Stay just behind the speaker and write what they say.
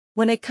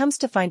When it comes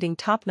to finding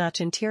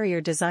top-notch interior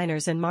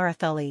designers in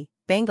Marathahalli,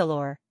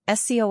 Bangalore,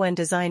 SCON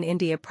Design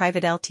India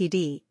Private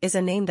Ltd is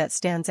a name that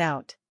stands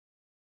out.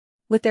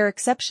 With their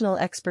exceptional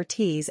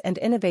expertise and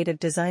innovative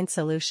design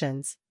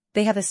solutions,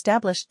 they have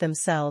established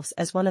themselves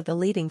as one of the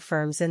leading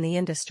firms in the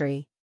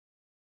industry.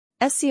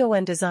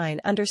 SCON Design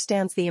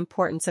understands the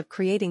importance of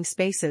creating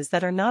spaces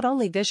that are not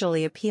only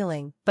visually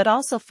appealing but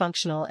also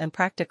functional and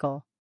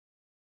practical.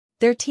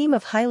 Their team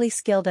of highly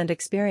skilled and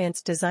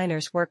experienced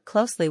designers work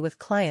closely with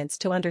clients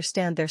to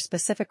understand their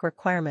specific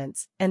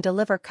requirements and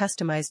deliver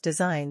customized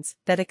designs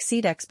that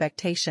exceed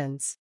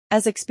expectations.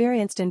 As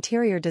experienced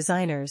interior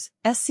designers,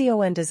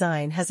 SCON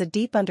Design has a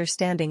deep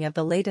understanding of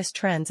the latest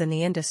trends in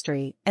the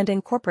industry and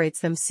incorporates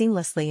them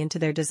seamlessly into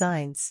their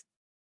designs.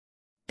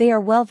 They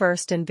are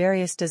well-versed in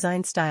various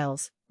design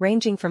styles,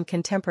 ranging from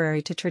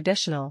contemporary to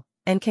traditional,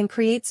 and can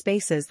create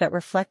spaces that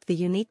reflect the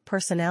unique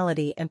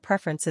personality and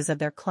preferences of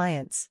their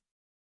clients.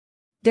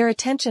 Their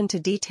attention to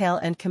detail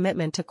and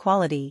commitment to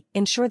quality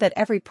ensure that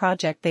every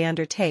project they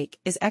undertake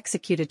is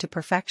executed to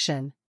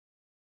perfection.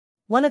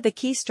 One of the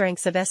key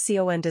strengths of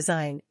SCON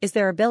Design is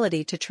their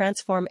ability to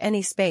transform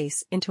any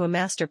space into a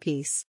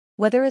masterpiece.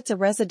 Whether it's a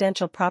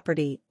residential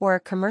property or a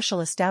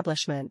commercial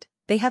establishment,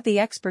 they have the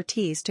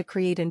expertise to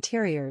create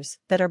interiors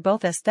that are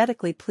both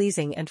aesthetically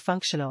pleasing and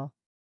functional.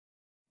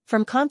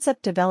 From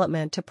concept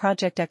development to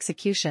project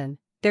execution,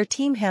 their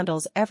team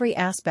handles every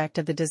aspect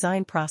of the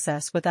design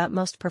process with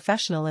utmost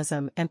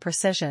professionalism and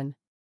precision.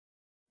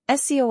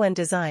 SCON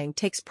Design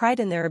takes pride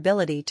in their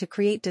ability to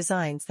create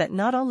designs that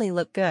not only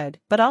look good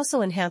but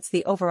also enhance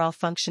the overall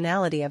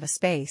functionality of a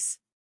space.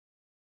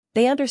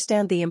 They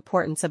understand the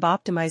importance of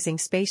optimizing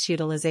space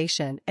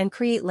utilization and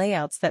create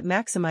layouts that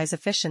maximize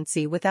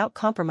efficiency without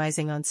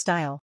compromising on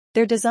style.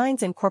 Their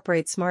designs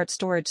incorporate smart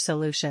storage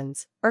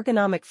solutions,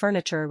 ergonomic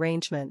furniture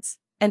arrangements,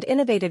 and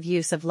innovative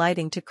use of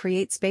lighting to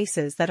create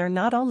spaces that are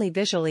not only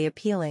visually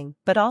appealing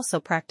but also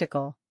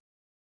practical.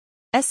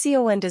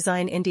 SCON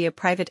Design India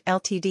Private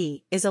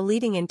Ltd is a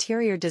leading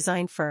interior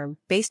design firm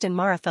based in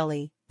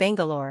Marathahalli,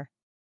 Bangalore.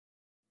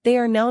 They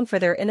are known for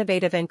their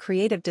innovative and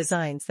creative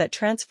designs that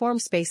transform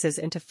spaces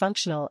into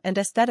functional and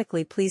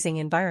aesthetically pleasing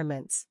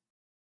environments.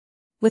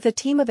 With a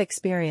team of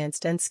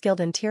experienced and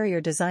skilled interior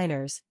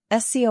designers,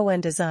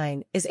 SCON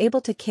Design is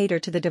able to cater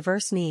to the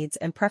diverse needs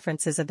and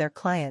preferences of their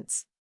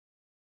clients.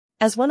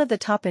 As one of the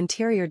top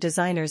interior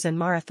designers in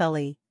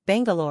Marathahalli,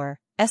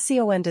 Bangalore,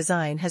 SCON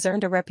Design has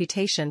earned a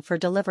reputation for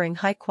delivering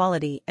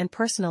high-quality and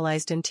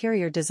personalized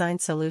interior design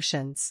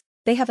solutions.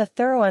 They have a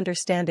thorough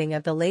understanding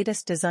of the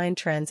latest design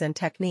trends and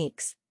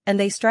techniques, and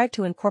they strive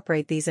to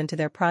incorporate these into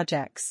their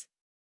projects.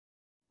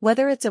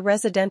 Whether it's a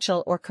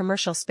residential or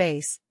commercial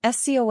space,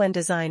 SCON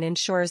Design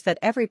ensures that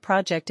every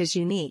project is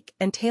unique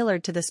and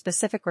tailored to the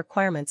specific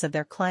requirements of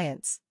their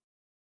clients.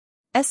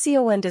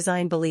 SCON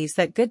Design believes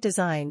that good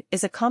design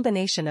is a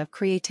combination of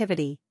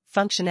creativity,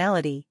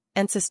 functionality,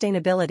 and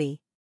sustainability.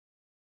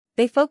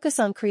 They focus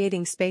on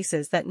creating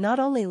spaces that not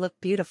only look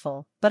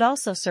beautiful but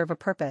also serve a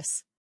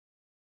purpose.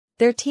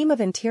 Their team of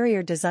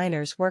interior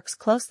designers works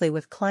closely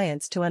with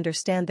clients to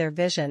understand their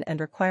vision and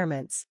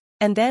requirements,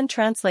 and then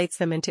translates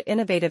them into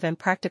innovative and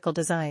practical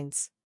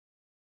designs.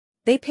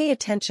 They pay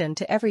attention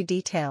to every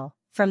detail,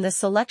 from the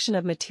selection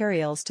of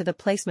materials to the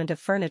placement of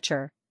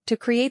furniture, to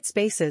create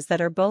spaces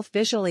that are both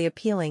visually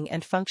appealing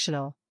and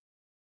functional.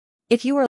 If you are